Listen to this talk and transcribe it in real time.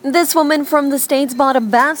This woman from the States bought a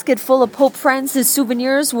basket full of Pope Francis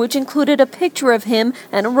souvenirs, which included a picture of him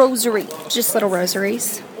and a rosary. Just little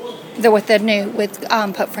rosaries. They're with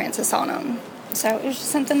Pope Francis on them. So it was just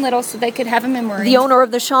something little so they could have a memory. The owner of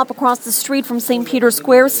the shop across the street from St. Peter's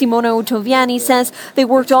Square, Simona Otoviani, says they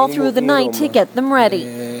worked all through the night to get them ready.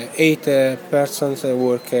 8 persons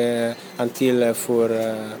work until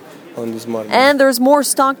 4 on this morning. And there's more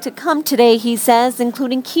stock to come today, he says,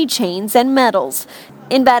 including keychains and medals.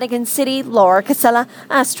 In Vatican City, Laura Casella,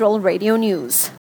 Astral Radio News.